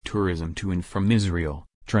tourism to and from Israel,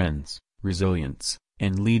 trends, resilience,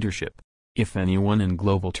 and leadership. If anyone in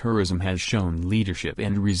global tourism has shown leadership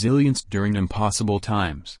and resilience during impossible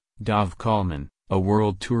times, Dov Kalman, a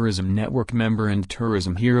World Tourism Network member and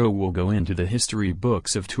tourism hero, will go into the history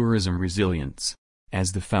books of tourism resilience.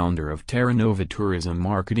 As the founder of Terra Nova Tourism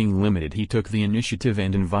Marketing Limited, he took the initiative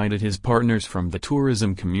and invited his partners from the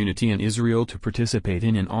tourism community in Israel to participate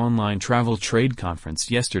in an online travel trade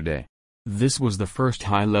conference yesterday. This was the first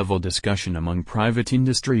high-level discussion among private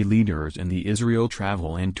industry leaders in the Israel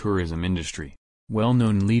travel and tourism industry.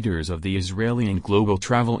 Well-known leaders of the Israeli and global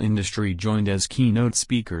travel industry joined as keynote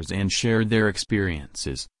speakers and shared their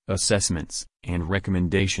experiences, assessments, and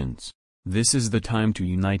recommendations. This is the time to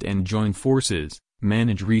unite and join forces,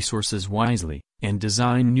 manage resources wisely, and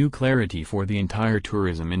design new clarity for the entire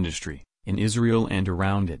tourism industry, in Israel and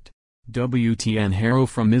around it. WTN hero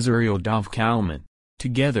from Israel Dov Kalman.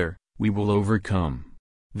 Together, we will overcome.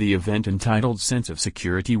 The event, entitled Sense of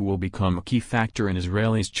Security, will become a key factor in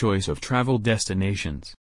Israelis' choice of travel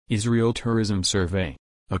destinations. Israel Tourism Survey.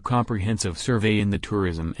 A comprehensive survey in the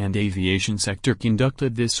tourism and aviation sector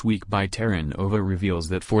conducted this week by Terra Nova reveals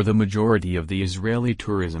that for the majority of the Israeli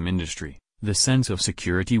tourism industry, the sense of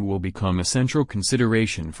security will become a central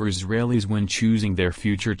consideration for Israelis when choosing their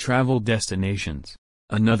future travel destinations.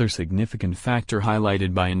 Another significant factor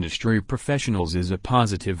highlighted by industry professionals is a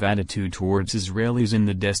positive attitude towards Israelis in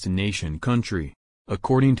the destination country.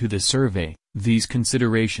 According to the survey, these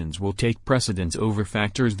considerations will take precedence over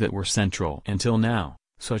factors that were central until now,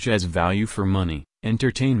 such as value for money,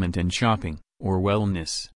 entertainment and shopping, or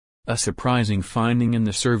wellness. A surprising finding in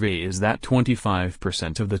the survey is that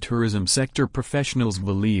 25% of the tourism sector professionals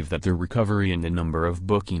believe that the recovery in the number of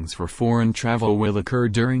bookings for foreign travel will occur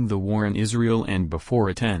during the war in Israel and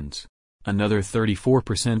before it ends. Another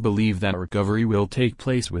 34% believe that recovery will take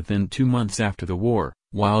place within 2 months after the war,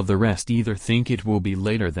 while the rest either think it will be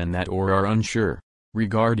later than that or are unsure.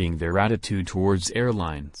 Regarding their attitude towards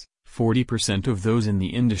airlines, 40% of those in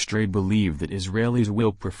the industry believe that Israelis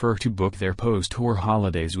will prefer to book their post-war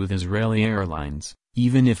holidays with Israeli airlines,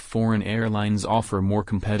 even if foreign airlines offer more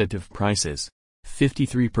competitive prices.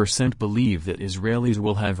 53% believe that Israelis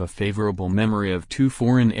will have a favorable memory of 2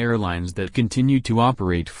 foreign airlines that continued to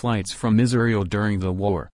operate flights from Israel during the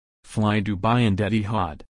war: Fly Dubai and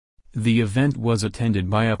Etihad. The event was attended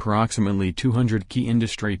by approximately 200 key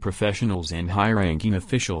industry professionals and high-ranking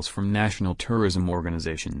officials from national tourism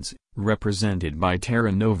organizations, represented by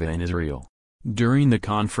Terra Nova in Israel. During the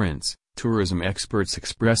conference, tourism experts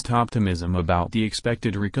expressed optimism about the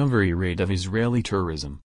expected recovery rate of Israeli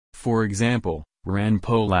tourism. For example, Ran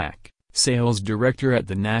Polak, sales director at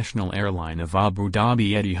the national airline of Abu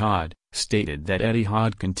Dhabi Etihad, stated that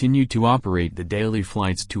Etihad continued to operate the daily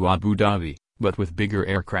flights to Abu Dhabi, but with bigger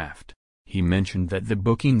aircraft. He mentioned that the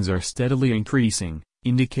bookings are steadily increasing,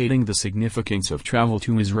 indicating the significance of travel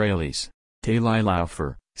to Israelis. Talai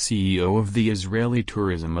Laufer, CEO of the Israeli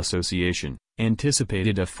Tourism Association,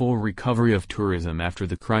 anticipated a full recovery of tourism after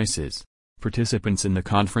the crisis. Participants in the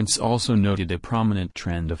conference also noted a prominent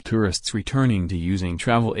trend of tourists returning to using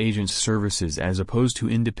travel agents' services as opposed to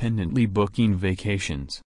independently booking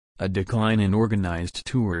vacations. A decline in organized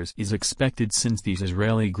tours is expected since these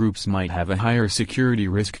Israeli groups might have a higher security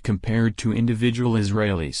risk compared to individual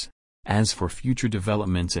Israelis. As for future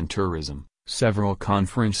developments in tourism, several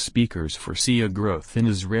conference speakers foresee a growth in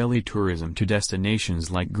Israeli tourism to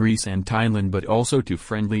destinations like Greece and Thailand, but also to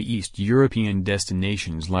friendly East European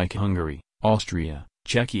destinations like Hungary, Austria,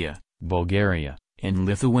 Czechia, Bulgaria, and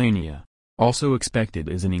Lithuania. Also expected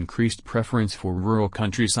is an increased preference for rural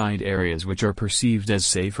countryside areas which are perceived as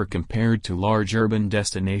safer compared to large urban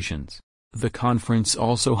destinations. The conference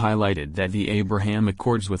also highlighted that the Abraham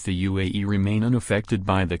Accords with the UAE remain unaffected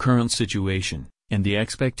by the current situation, and the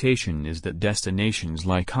expectation is that destinations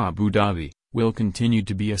like Abu Dhabi will continue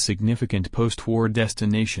to be a significant post-war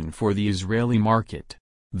destination for the Israeli market.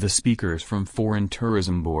 The speakers from foreign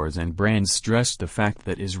tourism boards and brands stressed the fact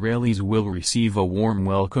that Israelis will receive a warm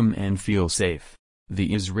welcome and feel safe.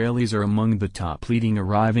 The Israelis are among the top leading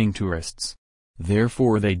arriving tourists.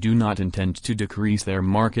 Therefore, they do not intend to decrease their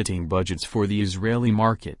marketing budgets for the Israeli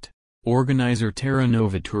market. Organizer Terra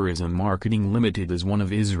Nova Tourism Marketing Limited is one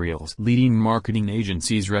of Israel's leading marketing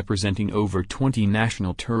agencies, representing over 20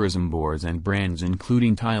 national tourism boards and brands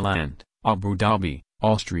including Thailand, Abu Dhabi,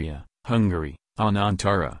 Austria, Hungary,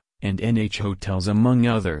 Anantara, and NH Hotels among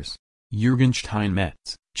others. Jürgen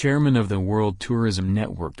Steinmetz, chairman of the World Tourism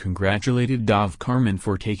Network, congratulated Dov Kalman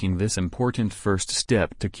for taking this important first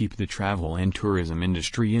step to keep the travel and tourism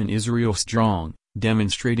industry in Israel strong,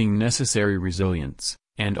 demonstrating necessary resilience,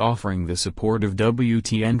 and offering the support of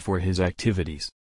WTN for his activities.